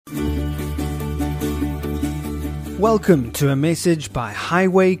Welcome to a message by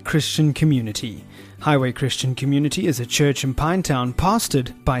Highway Christian Community. Highway Christian Community is a church in Pinetown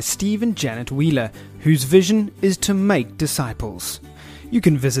pastored by Steve and Janet Wheeler, whose vision is to make disciples. You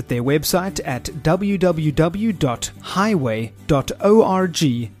can visit their website at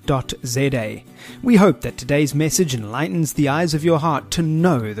www.highway.org.za. We hope that today's message enlightens the eyes of your heart to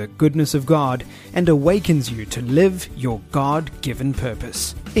know the goodness of God and awakens you to live your God-given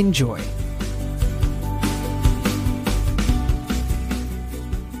purpose. Enjoy.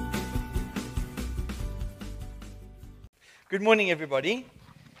 Good morning, everybody.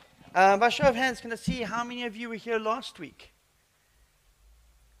 By show of hands, can I see how many of you were here last week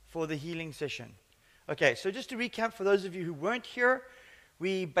for the healing session? Okay, so just to recap, for those of you who weren't here,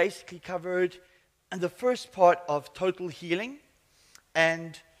 we basically covered the first part of total healing.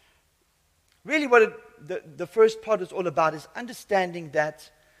 And really what the first part is all about is understanding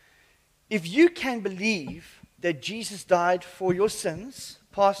that if you can believe that Jesus died for your sins,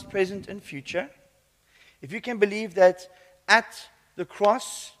 past, present, and future, if you can believe that at the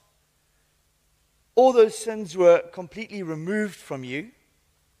cross, all those sins were completely removed from you.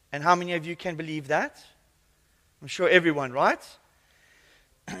 And how many of you can believe that? I'm sure everyone, right?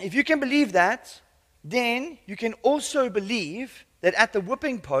 If you can believe that, then you can also believe that at the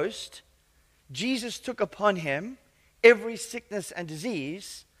whipping post, Jesus took upon him every sickness and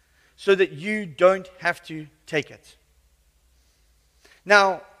disease so that you don't have to take it.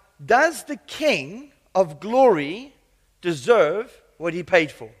 Now, does the King of Glory deserve what he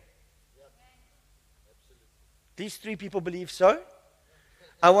paid for? These three people believe so.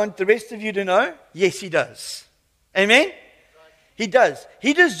 I want the rest of you to know, yes, he does. Amen? He does.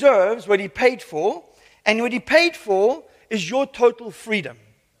 He deserves what he paid for, and what he paid for is your total freedom.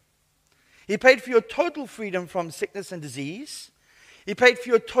 He paid for your total freedom from sickness and disease. He paid for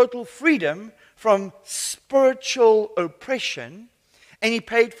your total freedom from spiritual oppression, and he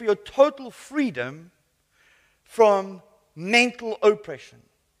paid for your total freedom from mental oppression.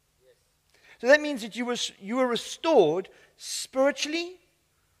 So that means that you were restored spiritually,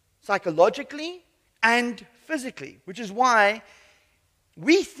 psychologically, and physically, which is why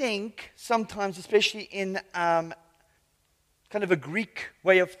we think sometimes, especially in kind of a Greek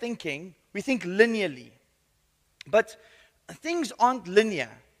way of thinking, we think linearly. But things aren't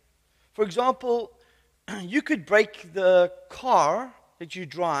linear. For example, you could break the car that you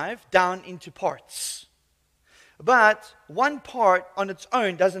drive down into parts. But one part on its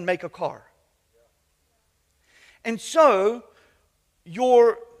own doesn't make a car. And so,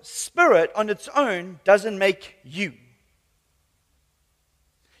 your spirit on its own doesn't make you.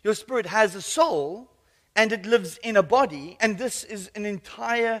 Your spirit has a soul, and it lives in a body, and this is an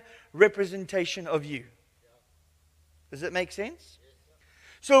entire representation of you. Does that make sense?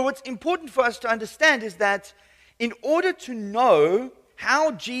 So what's important for us to understand is that in order to know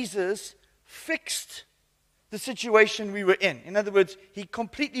how Jesus fixed the situation we were in other words, he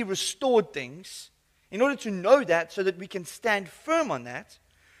completely restored things. In order to know that so that we can stand firm on that,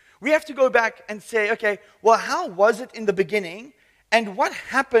 we have to go back and say, okay, well, how was it in the beginning? And what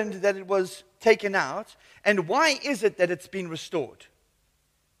happened that it was taken out? And why is it that it's been restored?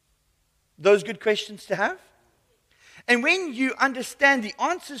 Those good questions to have? And when you understand the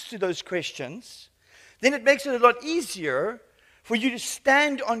answers to those questions, then it makes it a lot easier for you to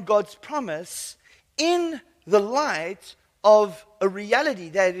stand on God's promise in the light of a reality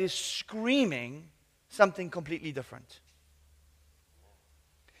that is screaming something completely different.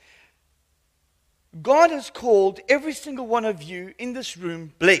 God has called every single one of you in this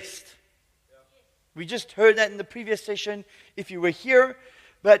room blessed. We just heard that in the previous session if you were here,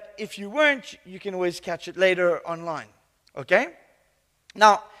 but if you weren't, you can always catch it later online. Okay?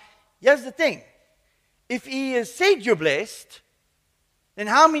 Now, here's the thing. If he has said you're blessed, then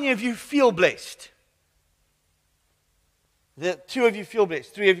how many of you feel blessed? The two of you feel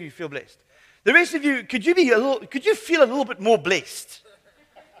blessed. Three of you feel blessed. The rest of you, could you feel a little bit more blessed?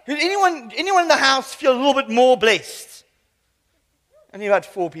 Could anyone in the house feel a little bit more blessed? Only about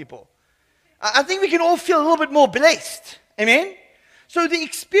 4 people. I think we can all feel a little bit more blessed. Amen? So the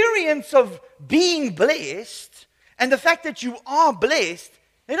experience of being blessed and the fact that you are blessed,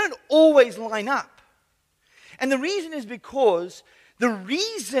 they don't always line up. And the reason is because the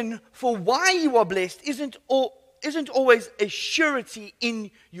reason for why you are blessed isn't always a surety in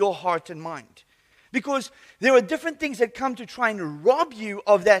your heart and mind. Because there are different things that come to try and rob you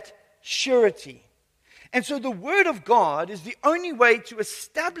of that surety. And so the Word of God is the only way to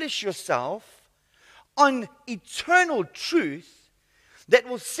establish yourself on eternal truth that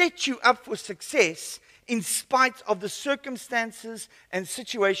will set you up for success in spite of the circumstances and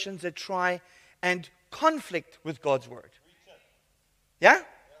situations that try and conflict with God's word. Yeah?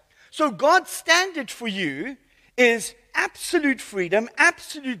 So God's standard for you is absolute freedom,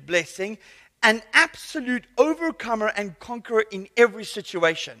 absolute blessing, an absolute overcomer and conqueror in every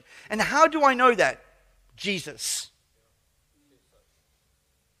situation. And how do I know that? Jesus.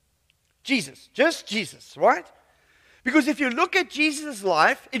 Jesus. Just Jesus, right? Because if you look at Jesus'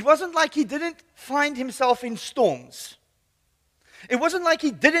 life, it wasn't like he didn't find himself in storms. It wasn't like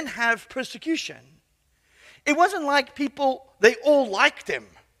he didn't have persecution. It wasn't like people, they all liked him.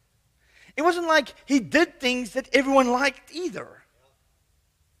 It wasn't like he did things that everyone liked either.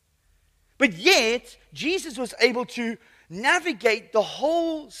 But yet, Jesus was able to navigate the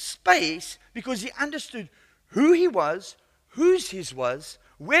whole space because he understood who he was, whose his was,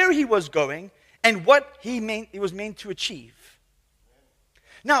 where he was going, and what he was meant to achieve.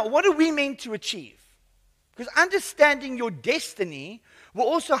 Now, what are we meant to achieve? Because understanding your destiny will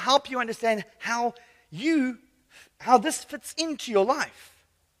also help you understand how this fits into your life.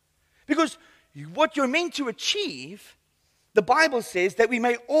 Because what you're meant to achieve, the Bible says that we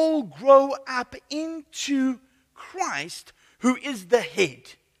may all grow up into Christ, who is the head.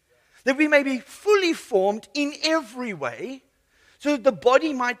 That we may be fully formed in every way, so that the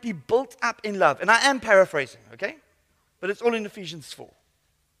body might be built up in love. And I am paraphrasing, okay? But it's all in Ephesians 4.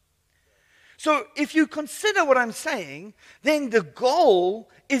 So if you consider what I'm saying, then the goal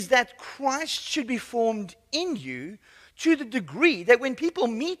is that Christ should be formed in you to the degree that when people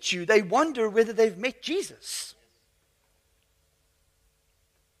meet you, they wonder whether they've met Jesus.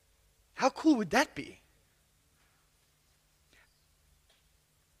 How cool would that be?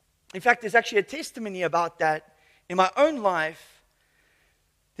 In fact, there's actually a testimony about that. In my own life,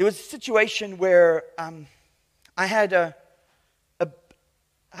 there was a situation where I had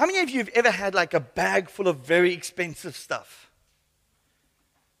how many of you have ever had like a bag full of very expensive stuff?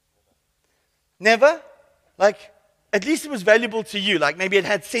 Never? Like, at least it was valuable to you. Like maybe it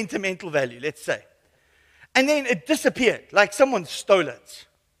had sentimental value, let's say. And then it disappeared, like someone stole it.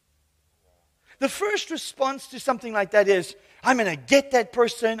 The first response to something like that is, I'm going to get that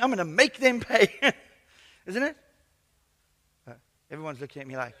person, I'm going to make them pay. Isn't it? Everyone's looking at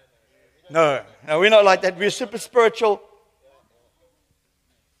me like, no, we're not like that. We're super spiritual.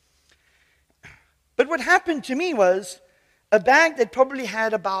 But what happened to me was a bag that probably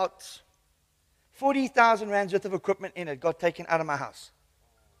had about 40,000 rands worth of equipment in it got taken out of my house.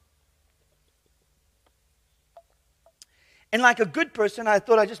 And like a good person, I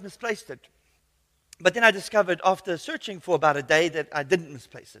thought I just misplaced it. But then I discovered after searching for about a day that I didn't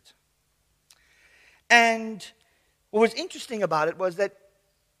misplace it. And what was interesting about it was that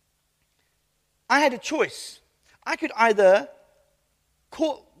I had a choice. I could either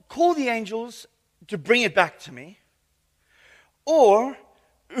call the angels to bring it back to me, or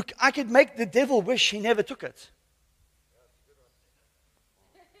I could make the devil wish he never took it.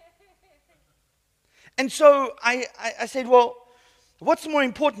 And so I said, well, what's more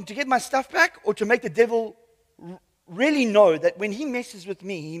important, to get my stuff back or to make the devil really know that when he messes with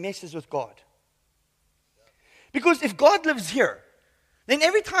me, he messes with God? Because if God lives here, then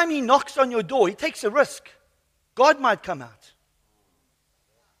every time he knocks on your door, he takes a risk. God might come out.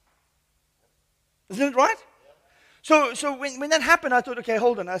 Isn't it right? So when that happened, I thought, okay,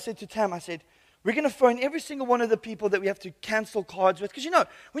 hold on. I said to Tam, we're going to phone every single one of the people that we have to cancel cards with. Because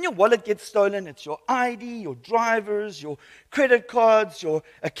when your wallet gets stolen, it's your ID, your drivers, your credit cards, your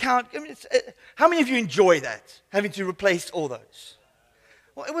account. I mean, how many of you enjoy that, having to replace all those?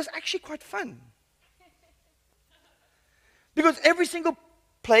 Well, it was actually quite fun. Because every single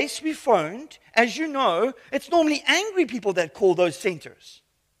place we phoned, as you know, it's normally angry people that call those centers.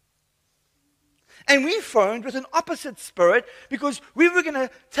 And we phoned with an opposite spirit because we were going to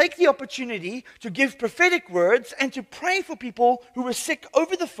take the opportunity to give prophetic words and to pray for people who were sick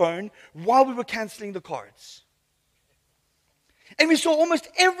over the phone while we were canceling the cards. And we saw almost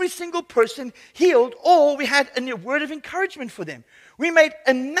every single person healed, or we had a word of encouragement for them. We made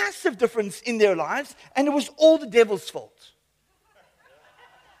a massive difference in their lives, and it was all the devil's fault.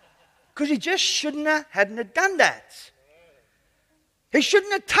 Because he just hadn't have done that. He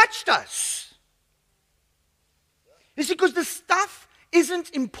shouldn't have touched us. It's because the stuff isn't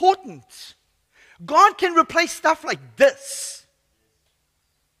important. God can replace stuff like this.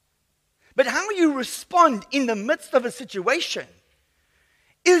 But how you respond in the midst of a situation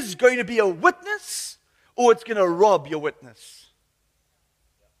is going to be a witness, or it's going to rob your witness.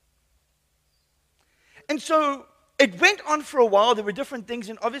 And so it went on for a while. There were different things,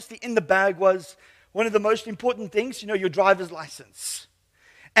 and obviously in the bag was one of the most important things, your driver's license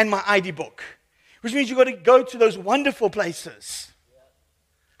and my ID book. Which means you've got to go to those wonderful places.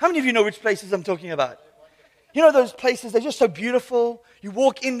 How many of you know which places I'm talking about? You know those places, they're just so beautiful. You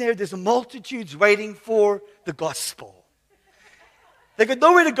walk in there, there's multitudes waiting for the gospel. They've got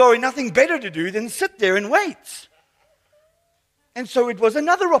nowhere to go and nothing better to do than sit there and wait. And so it was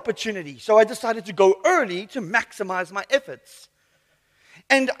another opportunity. So I decided to go early to maximize my efforts.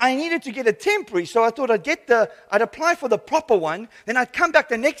 And I needed to get a temporary, so I thought I'd apply for the proper one, then I'd come back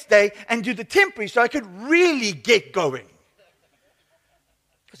the next day and do the temporary so I could really get going.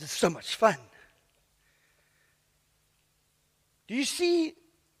 Because it's so much fun. Do you see?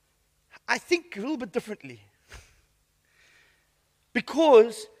 I think a little bit differently.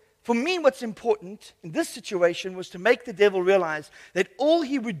 Because for me, what's important in this situation was to make the devil realize that all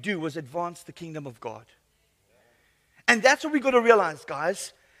he would do was advance the kingdom of God. And that's what we've got to realize,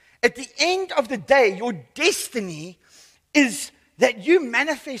 guys. At the end of the day, your destiny is that you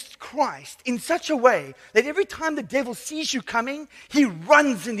manifest Christ in such a way that every time the devil sees you coming, he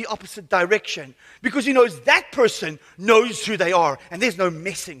runs in the opposite direction because he knows that person knows who they are and there's no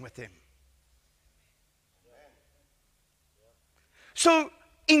messing with them. So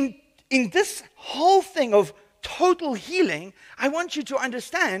in this whole thing of total healing, I want you to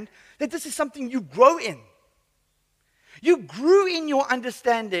understand that this is something you grow in. You grew in your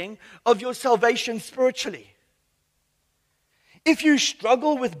understanding of your salvation spiritually. If you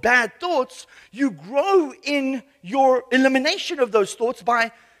struggle with bad thoughts, you grow in your elimination of those thoughts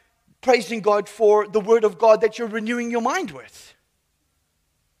by praising God for the Word of God that you're renewing your mind with.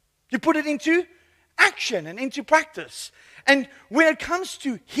 You put it into action and into practice. And when it comes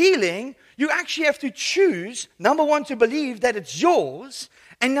to healing, you actually have to choose, number one, to believe that it's yours,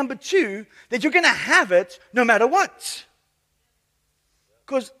 and number two, that you're going to have it no matter what.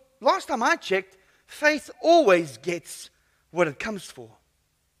 Because last time I checked, faith always gets what it comes for.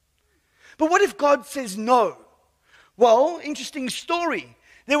 But what if God says no? Well, interesting story.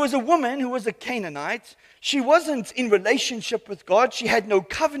 There was a woman who was a Canaanite. She wasn't in relationship with God. She had no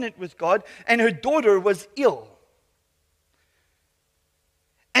covenant with God. And her daughter was ill.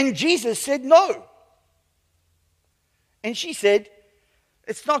 And Jesus said no. And she said,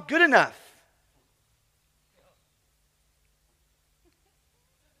 it's not good enough.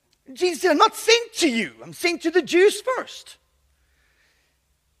 Jesus said, I'm not sent to you. I'm sent to the Jews first.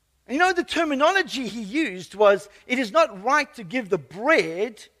 And you know, the terminology he used was, it is not right to give the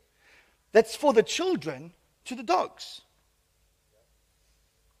bread that's for the children to the dogs.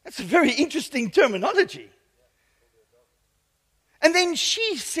 That's a very interesting terminology. And then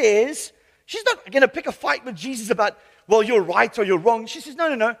she says, she's not going to pick a fight with Jesus about, well, you're right or you're wrong. She says,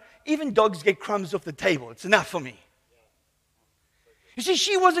 no. Even dogs get crumbs off the table. It's enough for me. You see,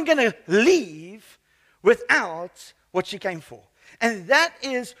 she wasn't going to leave without what she came for. And that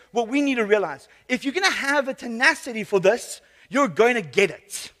is what we need to realize. If you're going to have a tenacity for this, you're going to get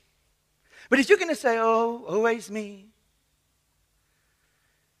it. But if you're going to say, oh, always me.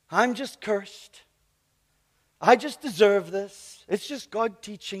 I'm just cursed. I just deserve this. It's just God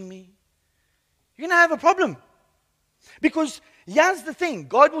teaching me. You're going to have a problem. Because here's the thing.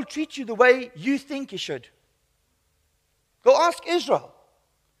 God will treat you the way you think He should. Go ask Israel.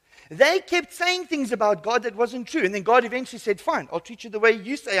 They kept saying things about God that wasn't true. And then God eventually said, fine, I'll treat you the way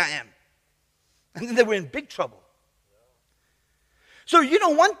you say I am. And then they were in big trouble. So you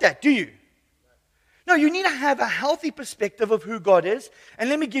don't want that, do you? No, you need to have a healthy perspective of who God is. And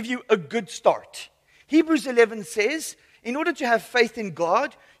let me give you a good start. Hebrews 11 says, in order to have faith in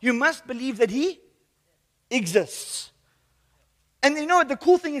God, you must believe that He exists. And you know what? The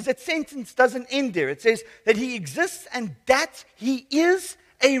cool thing is that sentence doesn't end there. It says that He exists and that He is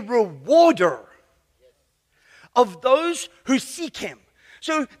a rewarder of those who seek Him.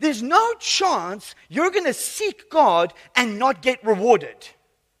 So there's no chance you're going to seek God and not get rewarded.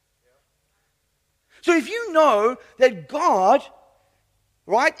 So if you know that God,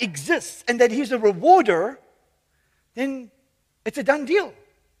 right, exists and that He's a rewarder, then it's a done deal.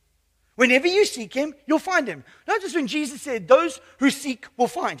 Whenever you seek Him, you'll find Him. Not just when Jesus said, those who seek will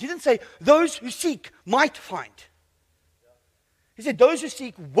find. He didn't say, those who seek might find. He said, those who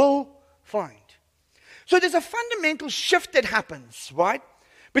seek will find. So there's a fundamental shift that happens, right,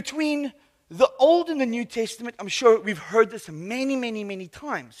 between the Old and the New Testament. I'm sure we've heard this many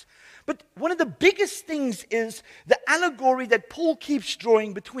times. But one of the biggest things is the allegory that Paul keeps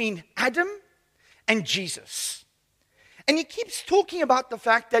drawing between Adam and Jesus. And he keeps talking about the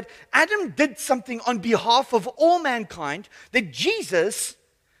fact that Adam did something on behalf of all mankind that Jesus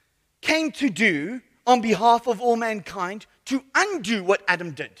came to do on behalf of all mankind to undo what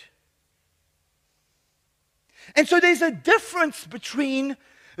Adam did. And so there's a difference between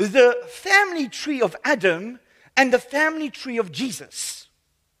the family tree of Adam and the family tree of Jesus.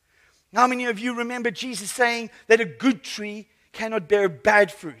 How many of you remember Jesus saying that a good tree cannot bear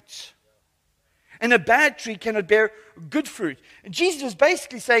bad fruit? And a bad tree cannot bear good fruit. And Jesus was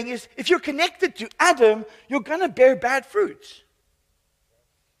basically saying is, if you're connected to Adam, you're going to bear bad fruit.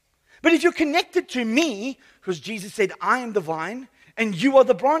 But if you're connected to me, because Jesus said, I am the vine and you are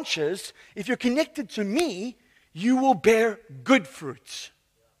the branches, if you're connected to me, you will bear good fruit.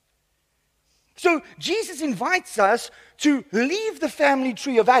 So Jesus invites us to leave the family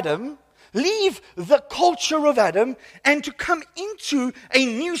tree of Adam, leave the culture of Adam, and to come into a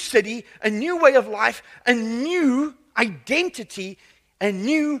new city, a new way of life, a new identity, a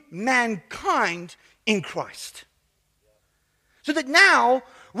new mankind in Christ. So that now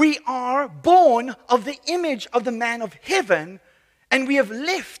we are born of the image of the man of heaven, and we have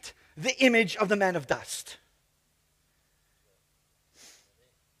left the image of the man of dust.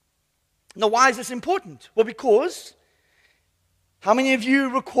 Now, why is this important? Well, because how many of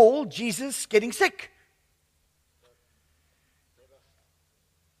you recall Jesus getting sick?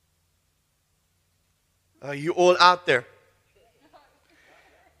 Are you all out there?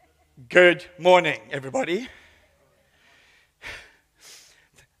 Good morning, everybody.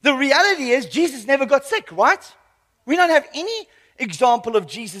 The reality is Jesus never got sick, right? We don't have any example of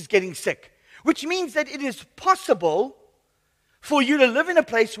Jesus getting sick, which means that it is possible for you to live in a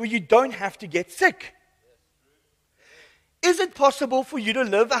place where you don't have to get sick. Is it possible for you to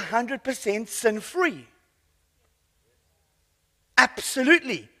live 100% sin-free?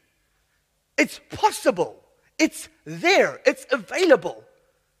 Absolutely. It's possible. It's there. It's available.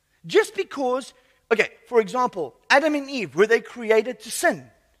 Just because, okay, for example, Adam and Eve, were they created to sin?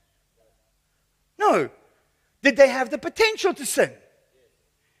 No. Did they have the potential to sin?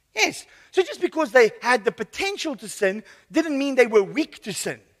 Yes. So just because they had the potential to sin didn't mean they were weak to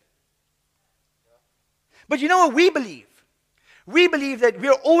sin. But you know what we believe? We believe that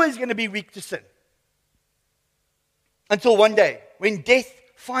we're always going to be weak to sin. Until one day, when death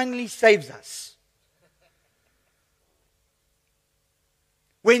finally saves us.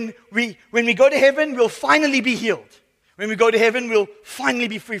 When we go to heaven, we'll finally be healed. When we go to heaven, we'll finally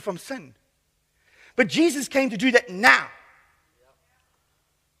be free from sin. But Jesus came to do that now.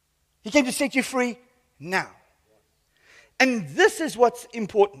 He came to set you free now. And this is what's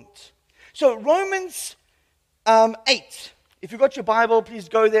important. So Romans 8. If you've got your Bible, please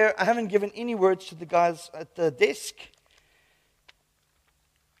go there. I haven't given any words to the guys at the desk.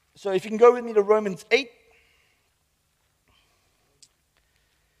 So if you can go with me to Romans 8.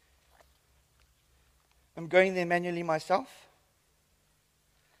 I'm going there manually myself.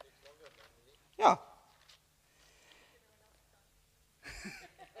 Yeah.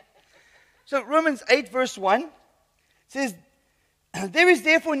 So Romans 8 verse 1 says, there is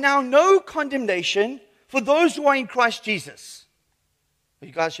therefore now no condemnation for those who are in Christ Jesus.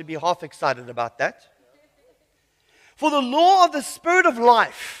 You guys should be half excited about that. For the law of the Spirit of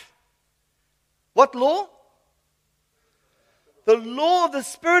life. What law? The law of the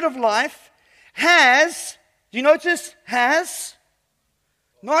Spirit of life has, do you notice? Has,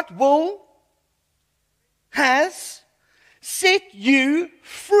 not will, has set you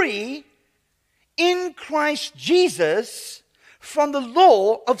free in Christ Jesus from the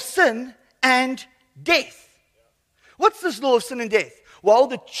law of sin and death. What's this law of sin and death? Well,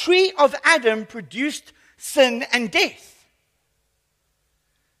 the tree of Adam produced sin and death.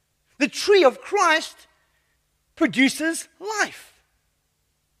 The tree of Christ produces life.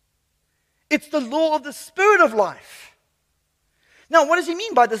 It's the law of the Spirit of life. Now, what does he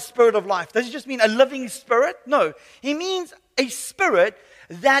mean by the Spirit of life? Does he just mean a living spirit? No. He means a spirit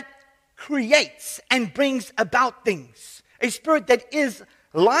that creates and brings about things. A spirit that is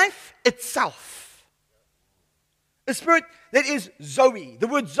life itself. A spirit that is Zoe. The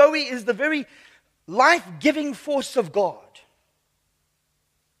word Zoe is the very life-giving force of God.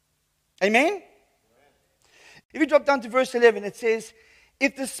 Amen? If you drop down to verse 11, it says,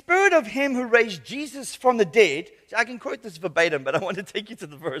 if the spirit of him who raised Jesus from the dead, I can quote this verbatim, but I want to take you to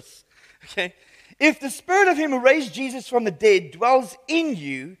the verse. Okay? If the spirit of him who raised Jesus from the dead dwells in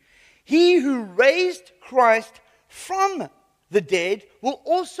you, he who raised Christ from the dead will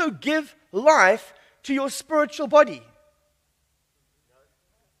also give life to your spiritual body,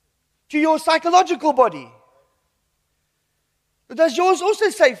 to your psychological body. Does yours also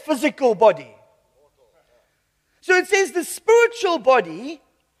say physical body? So it says the spiritual body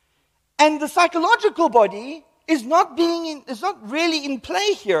and the psychological body is not really in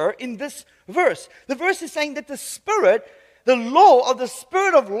play here in this verse. The verse is saying that the Spirit, the law of the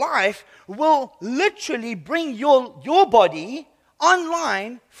Spirit of life, will literally bring your body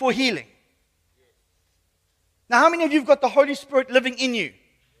online for healing. Now, how many of you have got the Holy Spirit living in you?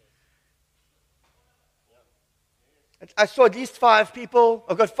 I saw at least 5 people.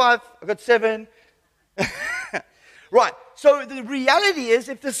 I've got 5. I've got 7. Right. So the reality is,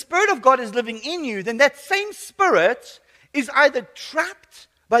 if the Spirit of God is living in you, then that same Spirit is either trapped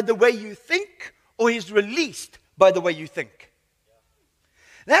by the way you think or is released by the way you think.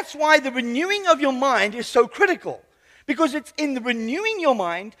 That's why the renewing of your mind is so critical. Because it's in the renewing your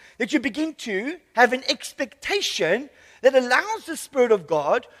mind that you begin to have an expectation that allows the Spirit of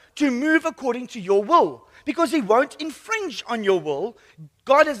God to move according to your will. Because He won't infringe on your will.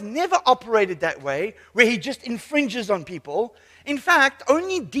 God has never operated that way, where He just infringes on people. In fact,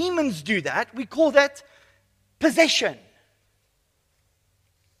 only demons do that. We call that possession.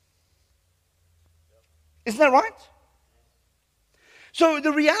 Isn't that right? So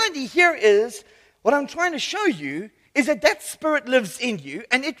the reality here is, what I'm trying to show you is that that Spirit lives in you,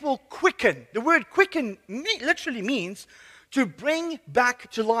 and it will quicken. The word quicken literally means to bring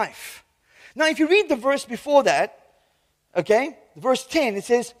back to life. Now, if you read the verse before that, okay, verse 10, it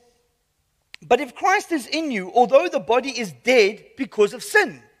says, "But if Christ is in you, although the body is dead because of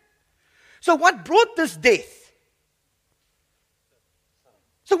sin." So what brought this death?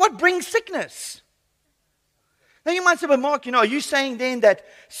 So what brings sickness? Now you might say, "But Mark, are you saying then that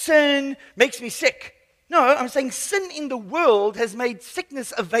sin makes me sick?" No, I'm saying sin in the world has made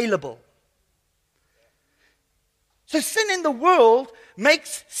sickness available. So sin in the world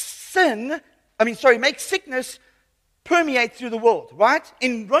makes sickness permeate through the world, right?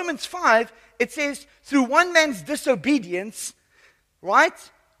 In Romans 5, it says, through one man's disobedience,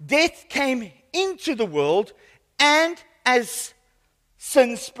 right, death came into the world, and as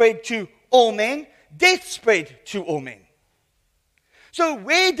sin spread to all men, death spread to all men. So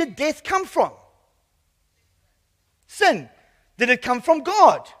where did death come from? Sin. Did it come from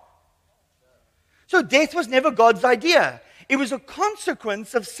God? So death was never God's idea. It was a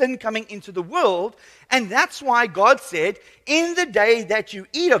consequence of sin coming into the world, and that's why God said, in the day that you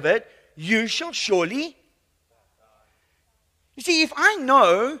eat of it, you shall surely. You see, if I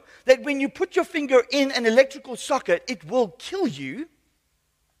know that when you put your finger in an electrical socket, it will kill you,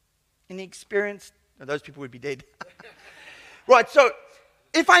 any experience? No, those people would be dead. Right, so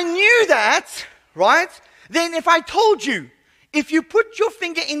if I knew that, right, then if I told you, if you put your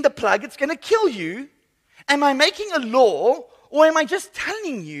finger in the plug, it's going to kill you, am I making a law, or am I just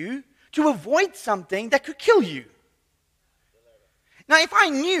telling you to avoid something that could kill you? Now, if I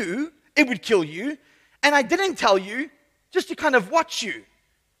knew it would kill you, and I didn't tell you, just to kind of watch you,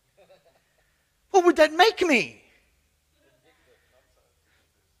 what would that make me?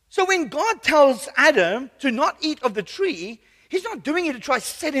 So when God tells Adam to not eat of the tree, He's not doing it to try to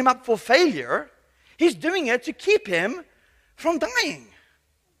set him up for failure. He's doing it to keep him from dying.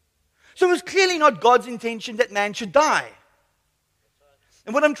 So it was clearly not God's intention that man should die.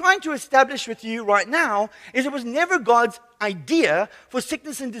 And what I'm trying to establish with you right now is it was never God's idea for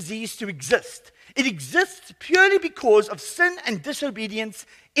sickness and disease to exist. It exists purely because of sin and disobedience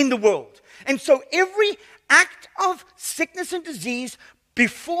in the world. And so every act of sickness and disease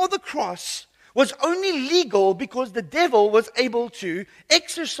before the cross was only legal because the devil was able to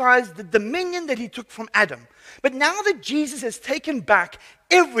exercise the dominion that he took from Adam. But now that Jesus has taken back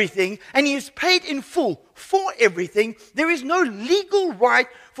everything and He has paid in full for everything, there is no legal right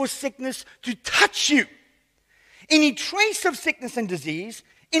for sickness to touch you. Any trace of sickness and disease,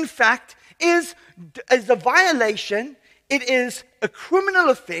 in fact, is a violation, it is a criminal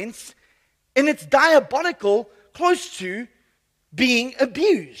offense, and it's diabolical, close to being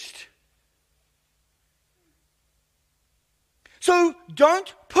abused. So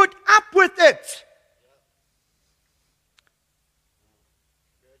don't put up with it.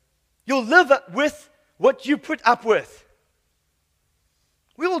 You'll live with what you put up with.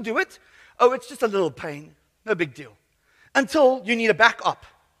 We all do it. Oh, it's just a little pain. No big deal. Until you need a backup.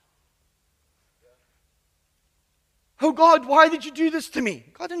 Oh God, why did you do this to me?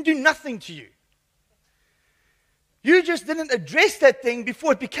 God didn't do nothing to you. You just didn't address that thing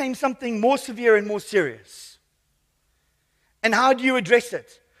before it became something more severe and more serious. And how do you address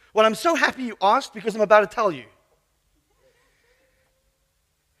it? Well, I'm so happy you asked because I'm about to tell you.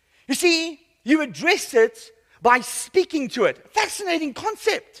 You see, you address it by speaking to it. Fascinating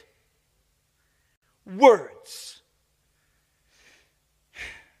concept. Words.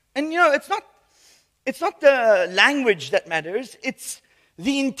 And it's not the language that matters, it's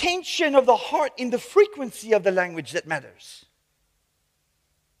the intention of the heart in the frequency of the language that matters.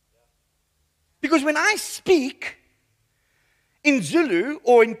 Because when I speak in Zulu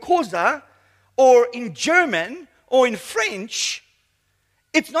or in Xhosa or in German or in French,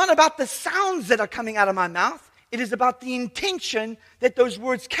 it's not about the sounds that are coming out of my mouth. It is about the intention that those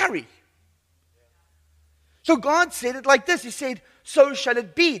words carry. So God said it like this. He said, so shall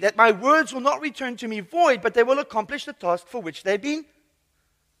it be, that my words will not return to me void, but they will accomplish the task for which they've been.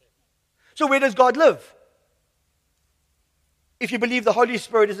 So where does God live? If you believe the Holy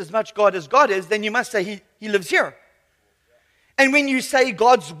Spirit is as much God as God is, then you must say He lives here. And when you say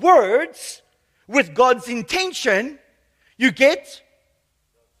God's words with God's intention, you get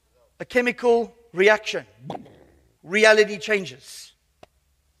a chemical reaction. Reality changes.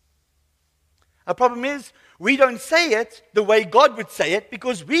 Our problem is, we don't say it the way God would say it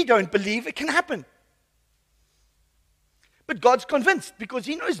because we don't believe it can happen. But God's convinced because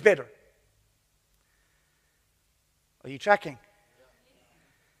He knows better. Are you tracking?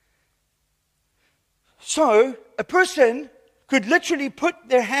 So, a person could literally put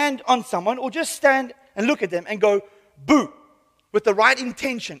their hand on someone or just stand and look at them and go, boo, with the right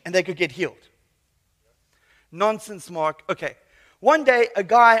intention, and they could get healed. Nonsense, Mark. Okay. One day, a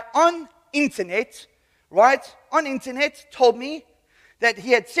guy on internet, told me that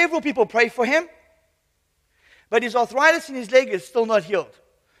he had several people pray for him, but his arthritis in his leg is still not healed.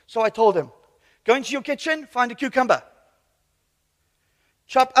 So I told him, go into your kitchen, find a cucumber.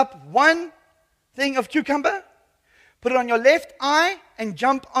 Chop up one thing of cucumber, put it on your left eye, and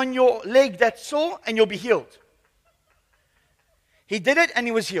jump on your leg that's sore, and you'll be healed. He did it, and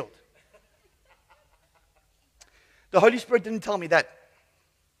he was healed. The Holy Spirit didn't tell me that.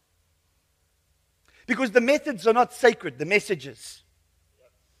 Because the methods are not sacred, the messages.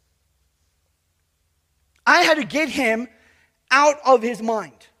 I had to get him out of his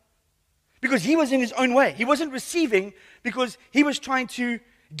mind. Because he was in his own way. He wasn't receiving because he was trying to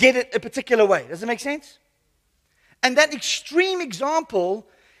get it a particular way. Does that make sense? And that extreme example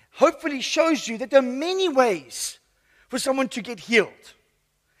hopefully shows you that there are many ways for someone to get healed.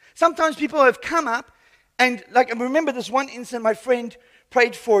 Sometimes people have come up and, I remember this one incident, my friend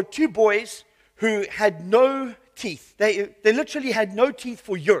prayed for two boys who had no teeth. They literally had no teeth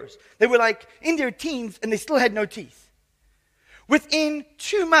for years. They were in their teens and they still had no teeth. Within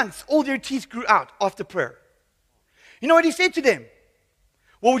 2 months, all their teeth grew out after prayer. You know what he said to them?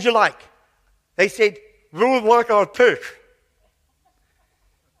 What would you like? They said, we would like our teeth.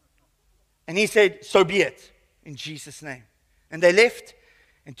 And he said, so be it, in Jesus' name. And they left,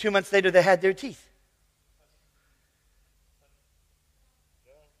 and 2 months later, they had their teeth.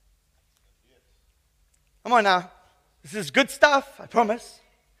 Come on now. This is good stuff, I promise.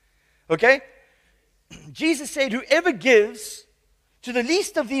 Okay? Jesus said, whoever gives to the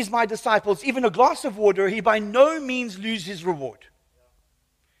least of these my disciples even a glass of water, he by no means loses his reward.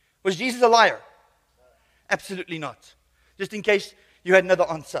 Was Jesus a liar? Absolutely not. Just in case you had another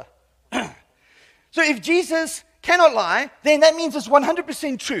answer. So if Jesus cannot lie, then that means it's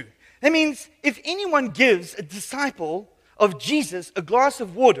 100% true. That means if anyone gives a disciple of Jesus a glass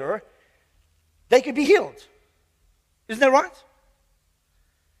of water, they could be healed. Isn't that right?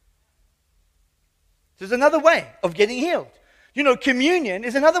 There's another way of getting healed. You know, communion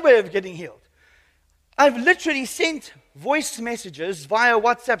is another way of getting healed. I've literally sent voice messages via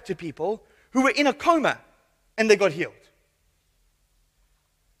WhatsApp to people who were in a coma and they got healed.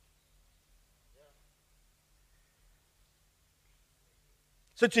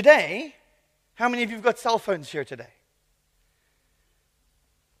 So today, how many of you have got cell phones here today?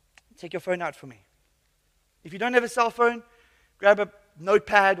 Take your phone out for me. If you don't have a cell phone, grab a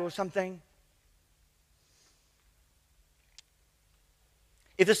notepad or something.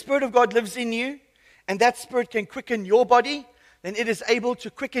 If the Spirit of God lives in you, and that Spirit can quicken your body, then it is able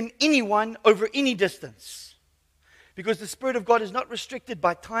to quicken anyone over any distance. Because the Spirit of God is not restricted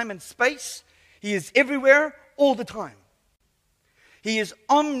by time and space. He is everywhere, all the time. He is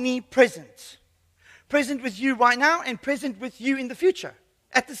omnipresent. Present with you right now and present with you in the future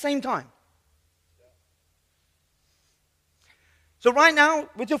at the same time. So right now,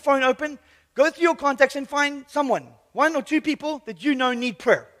 with your phone open, go through your contacts and find someone, 1 or 2 people that you know need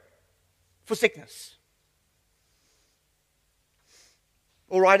prayer for sickness.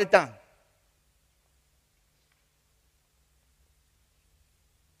 Or write it down.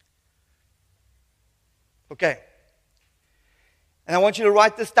 Okay. And I want you to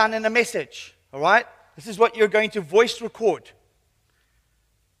write this down in a message. All right? This is what you're going to voice record.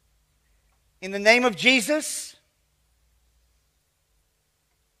 In the name of Jesus,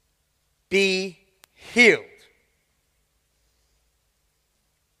 be healed.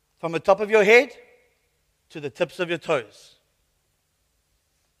 From the top of your head to the tips of your toes.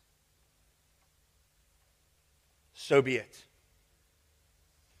 So be it.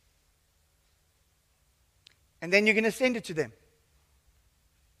 And then you're going to send it to them.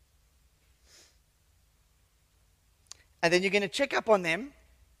 And then you're going to check up on them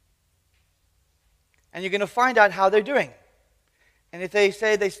And you're going to find out how they're doing. And if they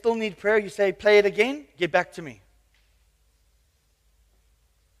say they still need prayer, you say, play it again, get back to me.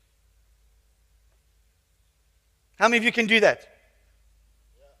 How many of you can do that?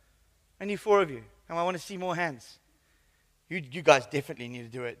 Only 4 of you. And I want to see more hands. You guys definitely need to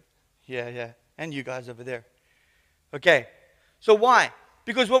do it. Yeah. And you guys over there. Okay. So why?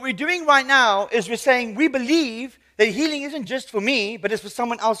 Because what we're doing right now is we're saying we believe that healing isn't just for me, but it's for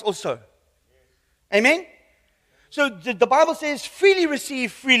someone else also. Amen? So the Bible says, freely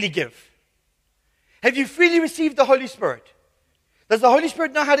receive, freely give. Have you freely received the Holy Spirit? Does the Holy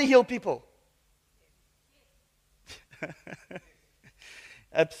Spirit know how to heal people?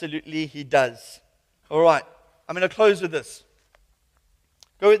 Absolutely, He does. All right, I'm going to close with this.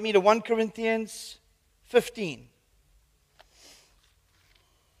 Go with me to 1 Corinthians 15.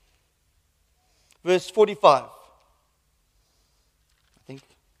 Verse 45. I think,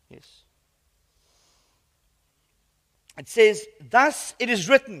 yes. It says, thus it is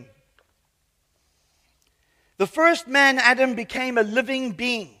written, the first man, Adam, became a living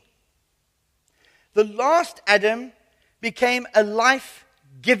being. The last Adam became a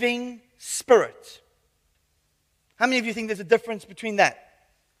life-giving spirit. How many of you think there's a difference between that?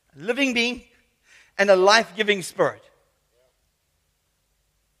 A living being and a life-giving spirit.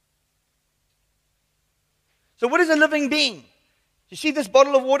 So what is a living being? You see this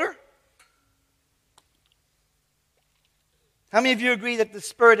bottle of water? How many of you agree that the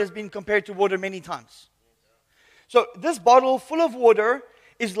Spirit has been compared to water many times? So this bottle full of water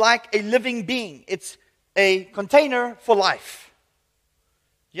is like a living being. It's a container for life.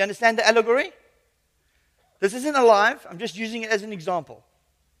 Do you understand the allegory? This isn't alive. I'm just using it as an example.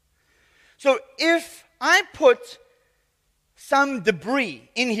 So if I put some debris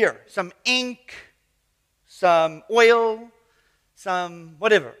in here, some ink, some oil, some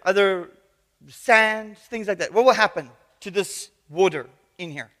whatever, other sand, things like that, what will happen to this water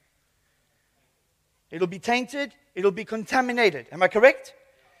in here? It'll be tainted, it'll be contaminated. Am I correct?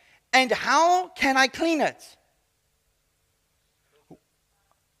 And how can I clean it?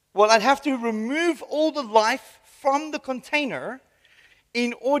 Well, I'd have to remove all the life from the container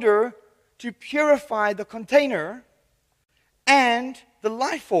in order to purify the container and the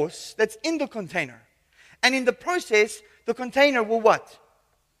life force that's in the container. And in the process, the container will what?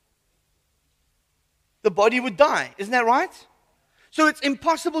 The body would die. Isn't that right? So it's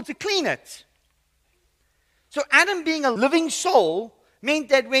impossible to clean it. So Adam, being a living soul, meant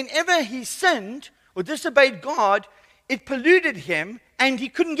that whenever he sinned or disobeyed God, it polluted him and he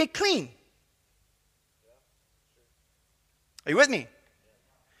couldn't get clean. Are you with me?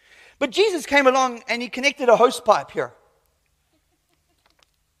 But Jesus came along and He connected a hose pipe here.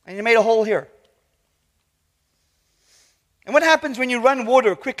 And He made a hole here. And what happens when you run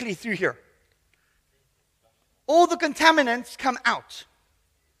water quickly through here? All the contaminants come out.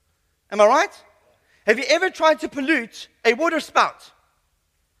 Am I right? Have you ever tried to pollute a water spout?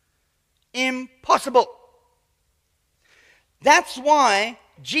 Impossible. That's why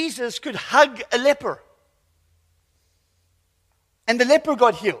Jesus could hug a leper. And the leper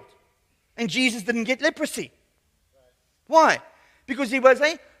got healed. And Jesus didn't get leprosy. Why? Because He was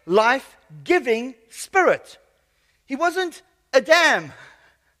a life-giving spirit. He wasn't a dam.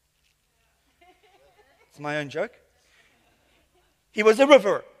 It's my own joke. He was a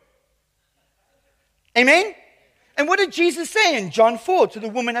river. Amen? And what did Jesus say in John 4 to the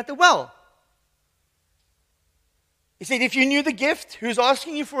woman at the well? He said, if you knew the gift, who's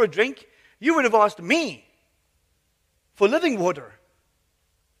asking you for a drink, you would have asked me for living water.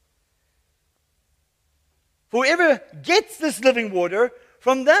 For whoever gets this living water,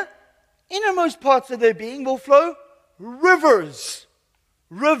 from the innermost parts of their being will flow rivers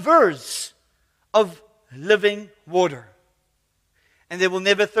of living water. And they will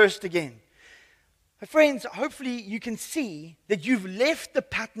never thirst again. My friends, hopefully you can see that you've left the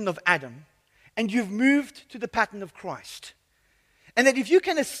pattern of Adam and you've moved to the pattern of Christ. And that if you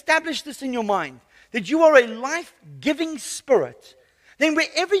can establish this in your mind, that you are a life-giving spirit, then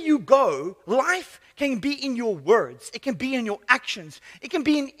wherever you go, life can be in your words, it can be in your actions, it can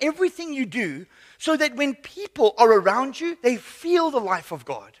be in everything you do, so that when people are around you, they feel the life of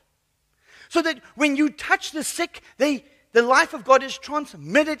God. So that when you touch the sick, the life of God is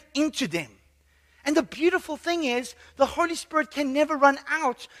transmitted into them. And the beautiful thing is, the Holy Spirit can never run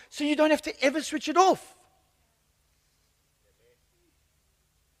out, so you don't have to ever switch it off.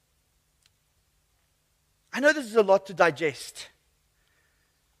 I know this is a lot to digest,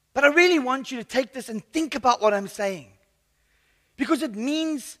 but I really want you to take this and think about what I'm saying. Because it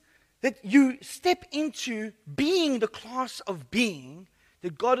means that you step into being the class of being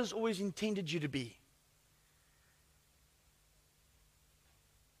that God has always intended you to be.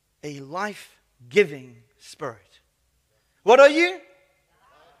 a life-giving spirit. What are you?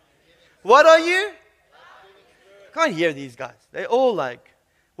 What are you? I can't hear these guys. They're all like,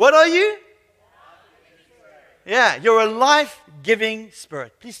 what are you? Yeah, you're a life-giving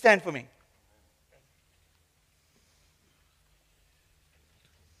spirit. Please stand for me.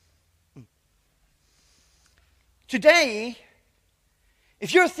 Today,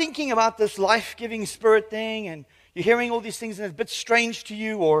 if you're thinking about this life-giving spirit thing and you're hearing all these things and it's a bit strange to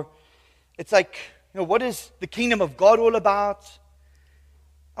you, or it's like, what is the kingdom of God all about?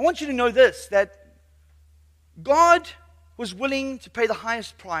 I want you to know this, that God was willing to pay the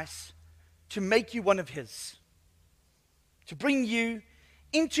highest price to make you one of His, to bring you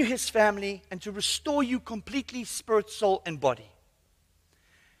into His family and to restore you completely, spirit, soul, and body.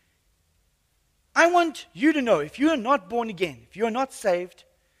 I want you to know, if you are not born again, if you are not saved,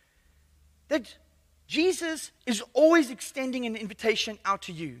 that Jesus is always extending an invitation out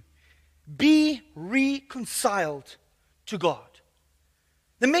to you. Be reconciled to God.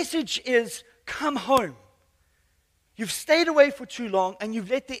 The message is, come home. You've stayed away for too long and you've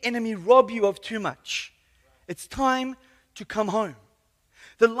let the enemy rob you of too much. It's time to come home.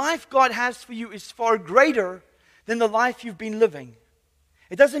 The life God has for you is far greater than the life you've been living.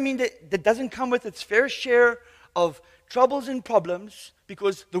 It doesn't mean that that doesn't come with its fair share of troubles and problems,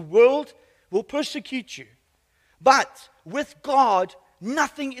 because the world will persecute you. But with God,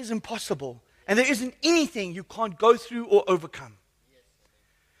 nothing is impossible, and there isn't anything you can't go through or overcome.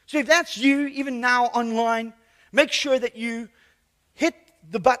 So if that's you, even now online, make sure that you hit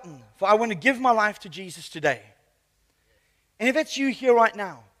the button for I want to give my life to Jesus today. And if that's you here right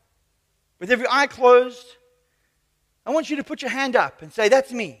now, with every eye closed, I want you to put your hand up and say,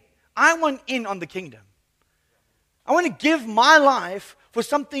 that's me. I want in on the kingdom. I want to give my life for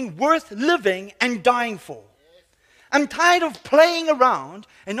something worth living and dying for. I'm tired of playing around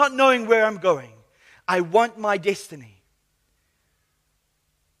and not knowing where I'm going. I want my destiny.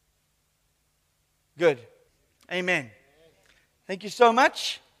 Good. Amen. Thank you so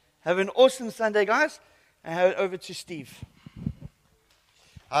much. Have an awesome Sunday, guys. And hand it over to Steve.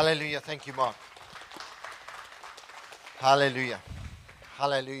 Hallelujah. Thank you, Mark. Hallelujah.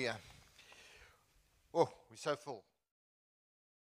 Hallelujah. Oh, we're so full.